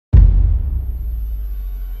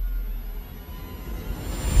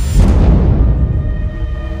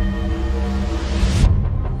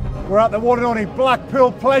We're at the one and only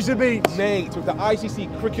Blackpool Pleasure Beach. Mate, with the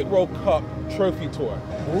ICC Cricket World Cup Trophy Tour.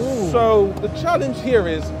 Ooh. So the challenge here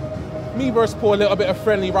is me versus Paul, a little bit of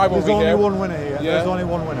friendly rivalry There's only here. one winner here. Yeah. There's only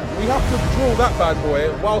one winner. We have to draw that bad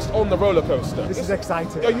boy whilst on the roller coaster. This is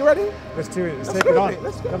exciting. Are you ready? Let's do it. Let's Let's take go, it on. mate.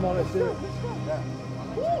 Let's go. Come on, let's do it.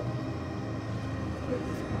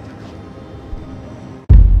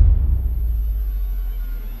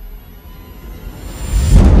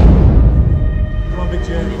 Come on, big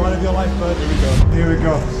Jay. Right of your life, bud. Here we go. Here we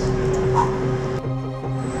go.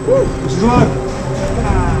 Woo. This is low.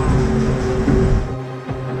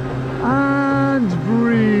 And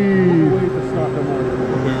breathe. Wait to start the morning.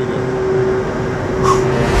 Here we go.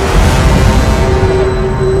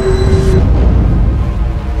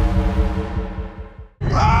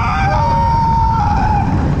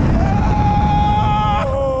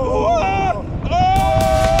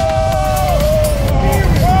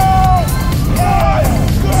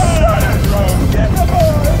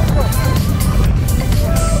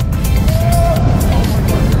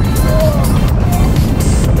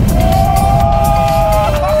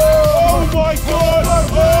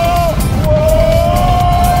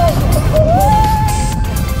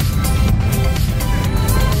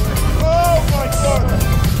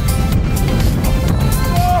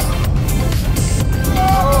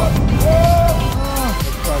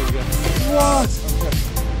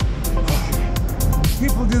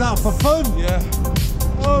 People do that for fun. Yeah.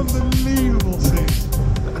 Unbelievable scene.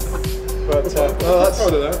 But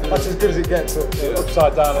that's as good as it gets.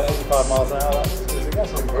 Upside down at 85 miles an hour. That's as good as it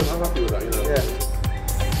gets. I'm happy with that, you know. Yeah.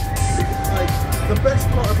 Like, the best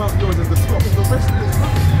part about yours is the top. The rest of it is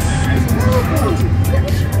nothing. It's more quality.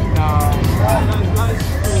 No. That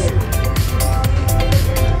is